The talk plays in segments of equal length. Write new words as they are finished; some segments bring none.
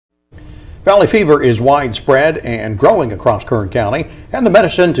Valley fever is widespread and growing across Kern County, and the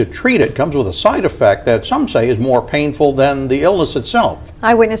medicine to treat it comes with a side effect that some say is more painful than the illness itself.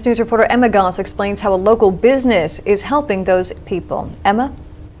 Eyewitness News reporter Emma Goss explains how a local business is helping those people. Emma?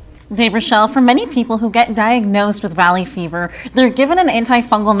 Dave Rochelle, for many people who get diagnosed with valley fever, they're given an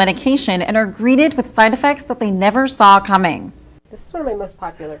antifungal medication and are greeted with side effects that they never saw coming. This is one of my most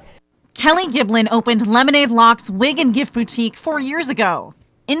popular. Kelly Giblin opened Lemonade Lock's Wig and Gift Boutique 4 years ago,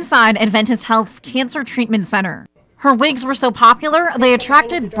 inside Adventist Health's Cancer Treatment Center. Her wigs were so popular, they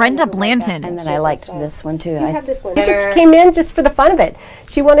attracted Brenda Blanton. And then I liked this one too. You have this one. She just came in just for the fun of it.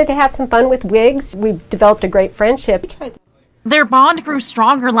 She wanted to have some fun with wigs. We developed a great friendship. Their bond grew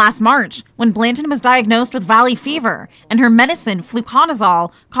stronger last March when Blanton was diagnosed with valley fever, and her medicine,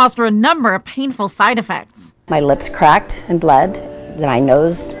 fluconazole, caused her a number of painful side effects. My lips cracked and bled, then my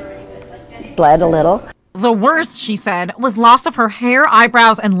nose bled a little. The worst, she said, was loss of her hair,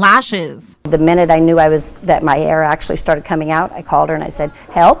 eyebrows, and lashes. The minute I knew that my hair actually started coming out, I called her and I said,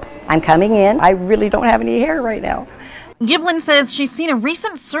 "Help, I'm coming in. I really don't have any hair right now." Giblin says she's seen a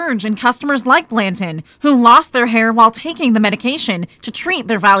recent surge in customers like Blanton who lost their hair while taking the medication to treat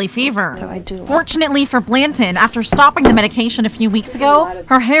their valley fever. Fortunately for Blanton, after stopping the medication a few weeks ago,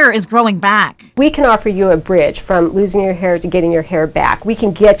 her hair is growing back. We can offer you a bridge from losing your hair to getting your hair back. We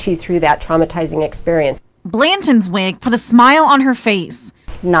can get you through that traumatizing experience. Blanton's wig put a smile on her face.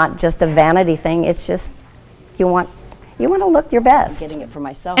 It's not just a vanity thing, it's just you want to look your best. I'm getting it for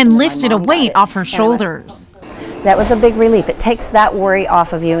myself. And lifted a weight off her shoulders. That was a big relief. It takes that worry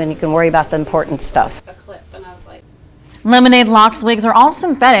off of you and you can worry about the important stuff. Lemonade Lock's wigs are all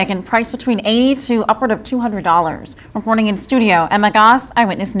synthetic and priced between $80 to upward of $200. Reporting in studio, Emma Goss,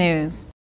 Eyewitness News.